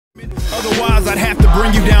Otherwise, I'd have to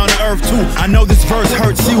bring you down to earth too. I know this verse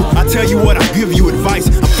hurts you. I tell you what, I give you advice.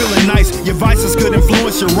 I'm feeling nice. Your vices could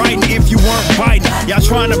influence your writing if you weren't biting. Y'all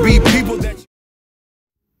trying to be people that...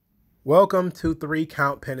 Welcome to 3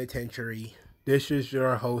 Count Penitentiary. This is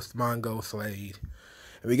your host, MagMongoSlade.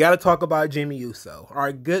 And we got to talk about Jimmy Uso,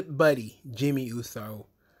 our good buddy, Jimmy Uso,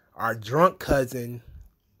 our drunk cousin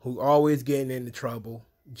who always getting into trouble,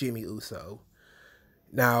 Jimmy Uso.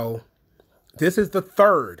 Now, this is the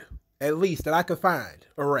third, at least, that I could find,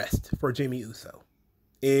 arrest for Jimmy Uso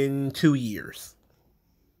in 2 years.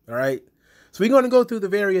 All right? So we're going to go through the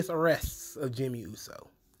various arrests of Jimmy Uso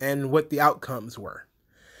and what the outcomes were.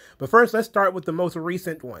 But first, let's start with the most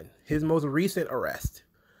recent one, his most recent arrest.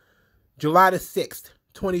 July the 6th,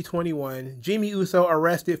 2021, Jimmy Uso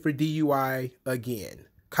arrested for DUI again.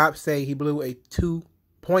 Cops say he blew a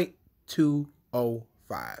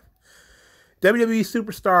 2.205. WWE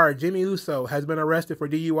superstar Jimmy Uso has been arrested for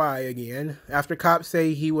DUI again after cops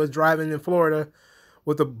say he was driving in Florida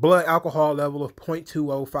with a blood alcohol level of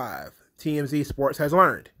 0.205, TMZ Sports has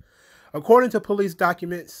learned. According to police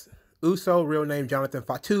documents, Uso, real name Jonathan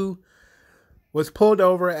Fatu, was pulled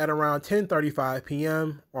over at around 10:35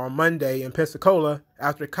 p.m. on Monday in Pensacola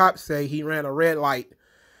after cops say he ran a red light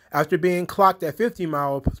after being clocked at 50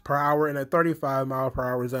 miles per hour in a 35 mile per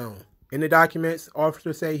hour zone. In the documents,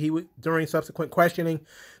 officers say during subsequent questioning,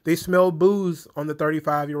 they smelled booze on the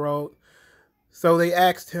 35-year-old, so they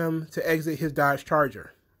asked him to exit his Dodge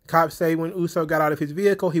Charger. Cops say when Uso got out of his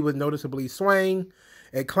vehicle, he was noticeably swaying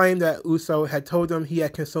and claimed that Uso had told them he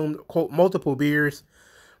had consumed, quote, multiple beers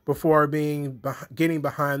before getting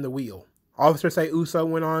behind the wheel. Officers say Uso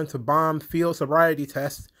went on to bomb field sobriety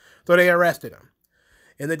tests, so they arrested him.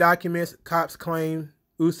 In the documents, cops claim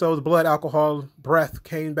Uso's blood alcohol breath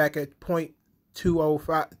came back at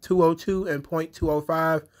 0.202 and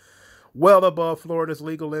 0.205, well above Florida's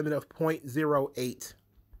legal limit of 0.08.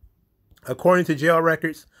 According to jail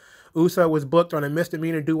records, Uso was booked on a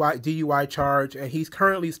misdemeanor DUI charge, and he's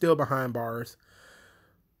currently still behind bars.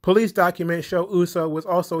 Police documents show Uso was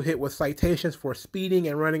also hit with citations for speeding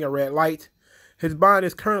and running a red light. His bond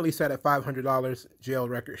is currently set at $500, jail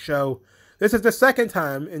records show. This is the second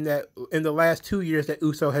time in the last 2 years that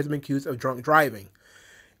Uso has been accused of drunk driving.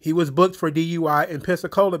 He was booked for DUI in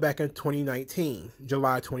Pensacola back in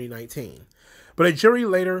July 2019. But a jury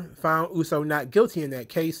later found Uso not guilty in that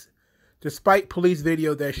case, despite police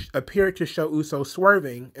video that appeared to show Uso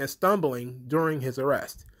swerving and stumbling during his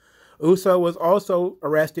arrest. Uso was also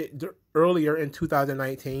arrested earlier in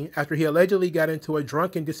 2019 after he allegedly got into a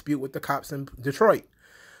drunken dispute with the cops in Detroit.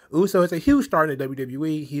 Uso is a huge star in the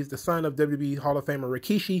WWE. He's the son of WWE Hall of Famer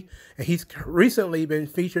Rikishi, and he's recently been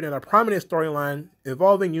featured in a prominent storyline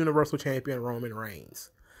involving Universal Champion Roman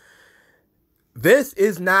Reigns. This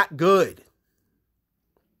is not good.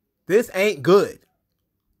 This ain't good.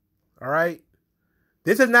 All right?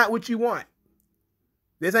 This is not what you want.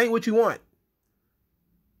 This ain't what you want.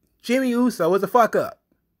 Jimmy Uso is a fuck up.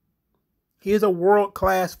 He is a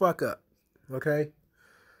world-class fuck up. Okay?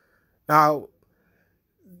 Now,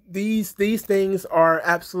 these things are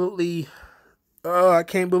absolutely, I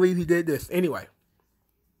can't believe he did this. Anyway,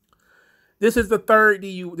 this is the third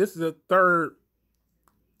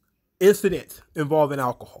incident involving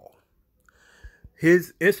alcohol.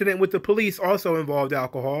 His incident with the police also involved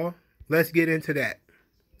alcohol. Let's get into that.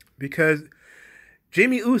 Because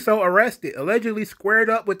Jimmy Uso arrested, allegedly squared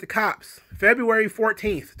up with the cops, February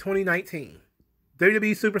 14th, 2019.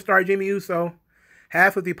 WWE superstar Jimmy Uso,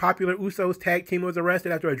 half of the popular Usos tag team, was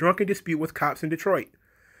arrested after a drunken dispute with cops in Detroit,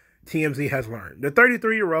 TMZ has learned. The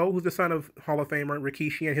 33-year-old, who's the son of Hall of Famer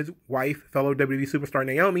Rikishi, and his wife, fellow WWE superstar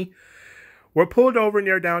Naomi, were pulled over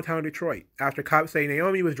near downtown Detroit after cops say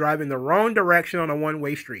Naomi was driving the wrong direction on a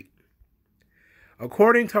one-way street.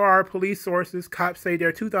 According to our police sources, cops say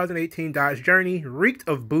their 2018 Dodge Journey reeked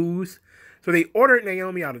of booze, so they ordered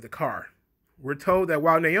Naomi out of the car. We're told that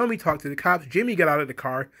while Naomi talked to the cops, Jimmy got out of the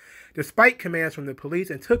car, despite commands from the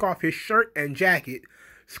police, and took off his shirt and jacket,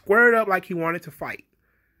 squared up like he wanted to fight.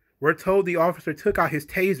 We're told the officer took out his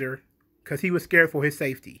taser because he was scared for his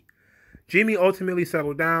safety. Jimmy ultimately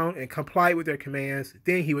settled down and complied with their commands.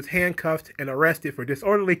 Then he was handcuffed and arrested for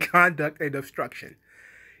disorderly conduct and obstruction.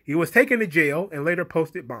 He was taken to jail and later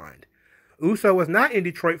posted bond. Uso was not in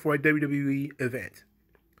Detroit for a WWE event.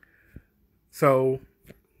 So,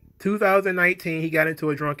 2019, he got into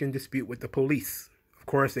a drunken dispute with the police. Of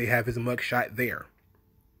course, they have his mugshot there.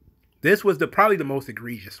 This was probably the most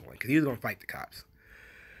egregious one because he was going to fight the cops.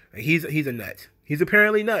 He's a nut. He's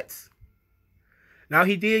apparently nuts. Now,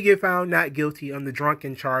 he did get found not guilty on the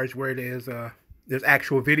drunken charge where there's there's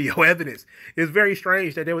actual video evidence. It's very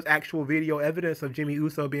strange that there was actual video evidence of Jimmy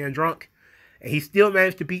Uso being drunk, and he still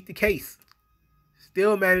managed to beat the case.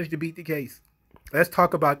 Still managed to beat the case. Let's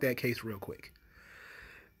talk about that case real quick.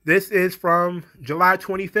 This is from July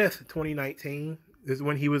 25th, 2019. This is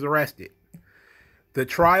when he was arrested. The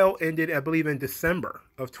trial ended, I believe, in December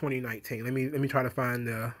of 2019. Let me try to find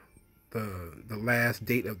the last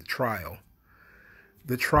date of the trial.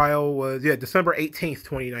 The trial was, December 18th,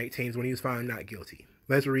 2019 is when he was found not guilty.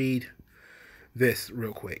 Let's read this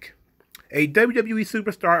real quick. A WWE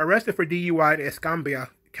superstar arrested for DUI in Escambia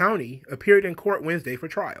County appeared in court Wednesday for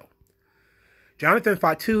trial. Jonathan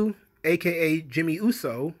Fatu, a.k.a. Jimmy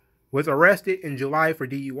Uso, was arrested in July for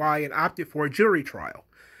DUI and opted for a jury trial.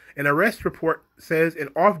 An arrest report says an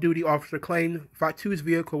off-duty officer claimed Fatu's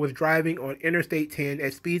vehicle was driving on Interstate 10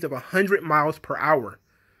 at speeds of 100 miles per hour.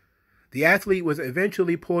 The athlete was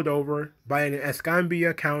eventually pulled over by an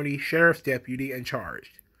Escambia County sheriff's deputy and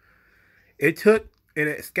charged. It took an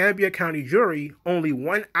Escambia County jury only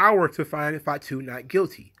 1 hour to find Fatu not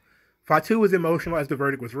guilty. Fatu was emotional as the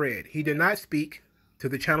verdict was read. He did not speak to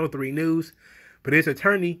the Channel 3 News, but his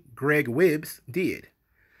attorney, Greg Wibbs, did.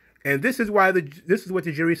 And this is what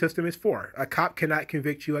the jury system is for. A cop cannot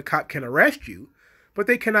convict you. A cop can arrest you, but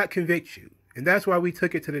they cannot convict you. And that's why we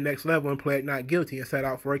took it to the next level and pled not guilty and set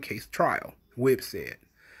out for a case trial, Wibbs said.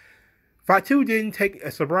 Fatu didn't take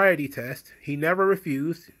a sobriety test. He never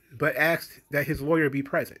refused, but asked that his lawyer be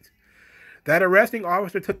present. That arresting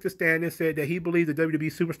officer took the stand and said that he believed the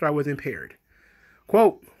WWE superstar was impaired.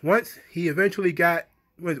 Quote, once he eventually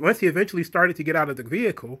started to get out of the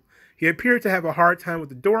vehicle, he appeared to have a hard time with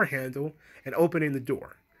the door handle and opening the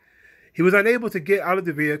door. He was unable to get out of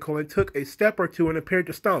the vehicle and took a step or two and appeared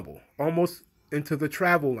to stumble, almost into the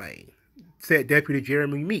travel lane, said Deputy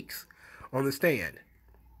Jeremy Meeks on the stand.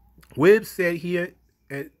 Wibbs said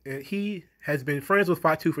he has been friends with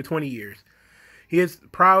Fatu for 20 years. He is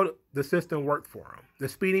proud the system worked for him. The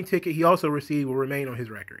speeding ticket he also received will remain on his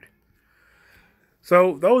record.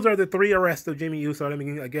 So those are the 3 arrests of Jimmy Uso. I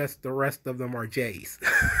mean, I guess the rest of them are J's.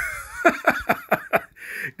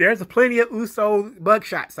 There's plenty of Uso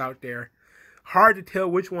mugshots out there. Hard to tell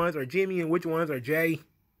which ones are Jimmy and which ones are Jay.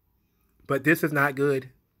 But this is not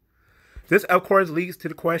good. This, of course, leads to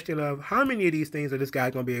the question of how many of these things are this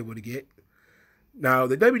guy going to be able to get? Now,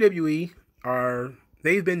 the WWE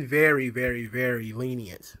they've been very, very, very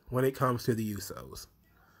lenient when it comes to the Usos.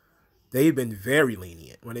 They've been very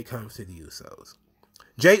lenient when it comes to the Usos.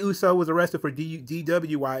 Jay Uso was arrested for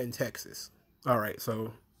DWI in Texas. All right,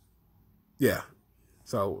 so, yeah.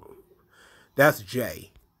 So, that's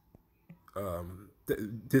Jay.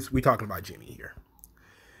 We talking about Jimmy here.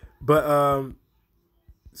 But,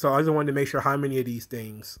 so I just wanted to make sure how many of these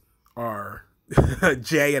things are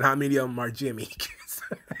Jay and how many of them are Jimmy.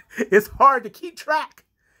 It's hard to keep track.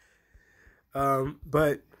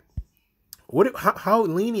 But how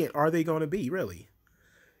lenient are they going to be, really?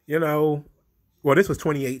 You know, well, this was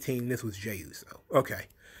 2018. This was Jey Uso. Okay,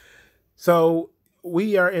 so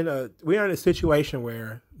we are in a situation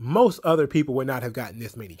where most other people would not have gotten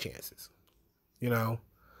this many chances. You know,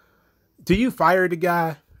 do you fire the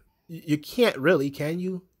guy? You can't really, can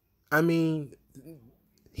you? I mean,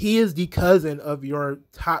 he is the cousin of your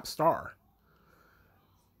top star.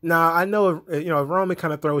 Now, I know if Roman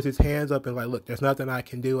kind of throws his hands up and like, look, there's nothing I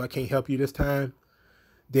can do. I can't help you this time.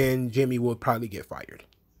 Then Jimmy will probably get fired.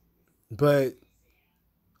 But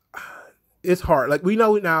it's hard. Like, we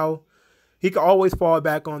know now he can always fall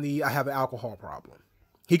back on I have an alcohol problem.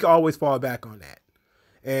 He can always fall back on that.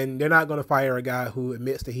 And they're not going to fire a guy who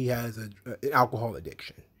admits that he has an alcohol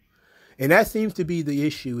addiction. And that seems to be the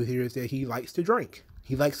issue here, is that he likes to drink.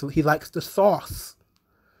 He likes the sauce.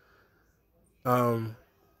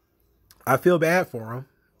 I feel bad for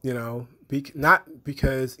him, not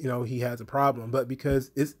because, he has a problem, but because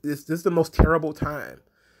this is the most terrible time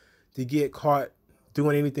to get caught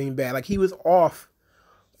doing anything bad. Like, he was off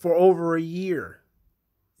for over a year,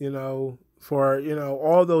 for,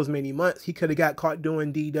 all those many months. He could have got caught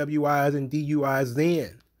doing DWIs and DUIs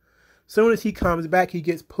then. Soon as he comes back, he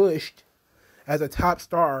gets pushed as a top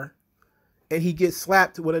star and he gets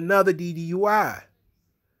slapped with another DUI.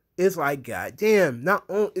 It's like, goddamn, not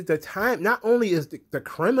only is the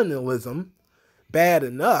criminalism bad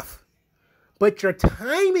enough, but your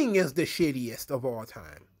timing is the shittiest of all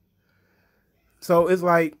time. So it's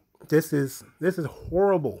like, this is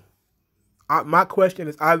horrible. My question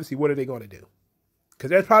is obviously, what are they going to do? Because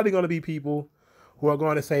there's probably going to be people who are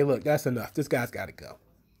going to say, look, that's enough. This guy's got to go.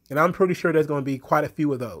 And I'm pretty sure there's going to be quite a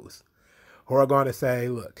few of those who are going to say,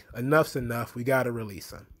 look, enough's enough. We got to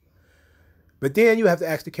release him. But then you have to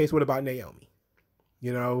ask the case, what about Naomi?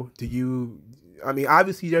 You know, I mean,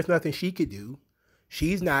 obviously there's nothing she could do.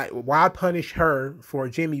 She's not, why punish her for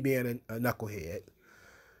Jimmy being a knucklehead?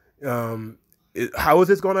 How is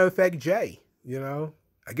this going to affect Jay? You know,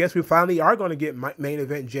 I guess we finally are going to get main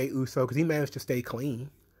event Jay Uso because he managed to stay clean,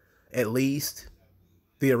 at least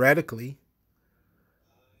theoretically.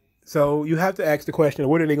 So you have to ask the question,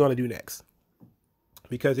 what are they going to do next?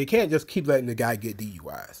 Because they can't just keep letting the guy get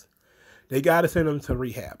DUIs. They got to send him to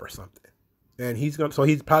rehab or something. And he's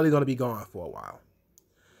probably going to be gone for a while.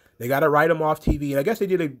 They got to write him off TV. And I guess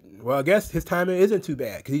I guess his timing isn't too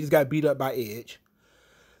bad because he just got beat up by Edge.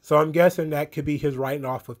 So I'm guessing that could be his writing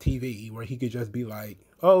off of TV where he could just be like,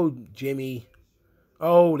 oh, Jimmy.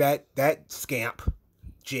 Oh, that scamp,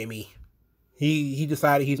 Jimmy. He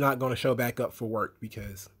decided he's not going to show back up for work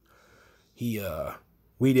because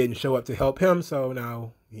we didn't show up to help him. So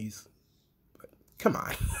now come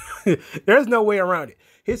on. There's no way around it.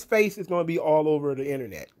 His face is going to be all over the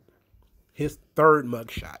internet. His third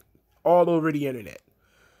mugshot. All over the internet.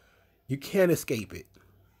 You can't escape it.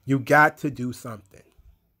 You got to do something.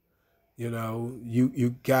 You know,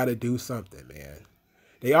 you got to do something, man.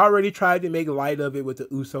 They already tried to make light of it with the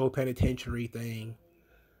Uso penitentiary thing.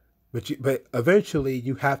 But eventually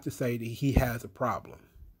you have to say that he has a problem.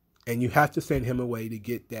 And you have to send him away to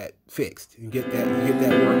get that fixed and get that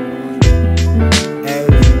work.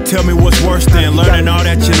 Tell me what's worse than learning all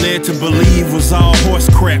that you led to believe was all horse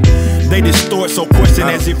crap. They distort so question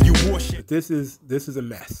as if you worship. This is a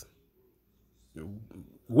mess.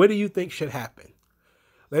 What do you think should happen?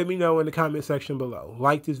 Let me know in the comment section below.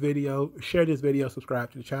 Like this video, share this video,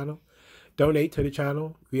 subscribe to the channel. Donate to the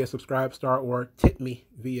channel via Subscribestar or tip me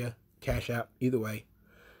via Cash App. Either way.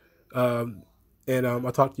 And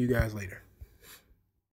I'll talk to you guys later.